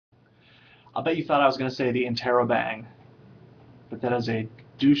I'll bet you thought I was going to say the interrobang, but that is a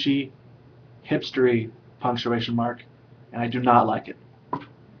douchey, hipstery punctuation mark, and I do not like it.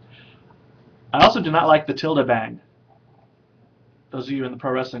 I also do not like the tilde bang. Those of you in the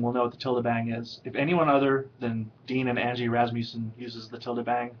pro wrestling will know what the tilde bang is. If anyone other than Dean and Angie Rasmussen uses the tilde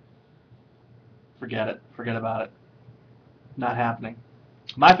bang, forget it. Forget about it. Not happening.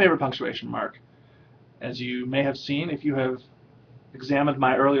 My favorite punctuation mark, as you may have seen if you have examined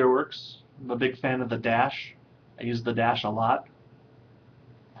my earlier works, I'm a big fan of the dash. I use the dash a lot.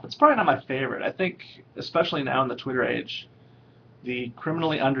 It's probably not my favorite. I think, especially now in the Twitter age, the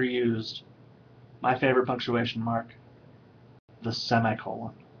criminally underused, my favorite punctuation mark, the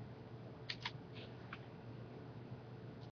semicolon.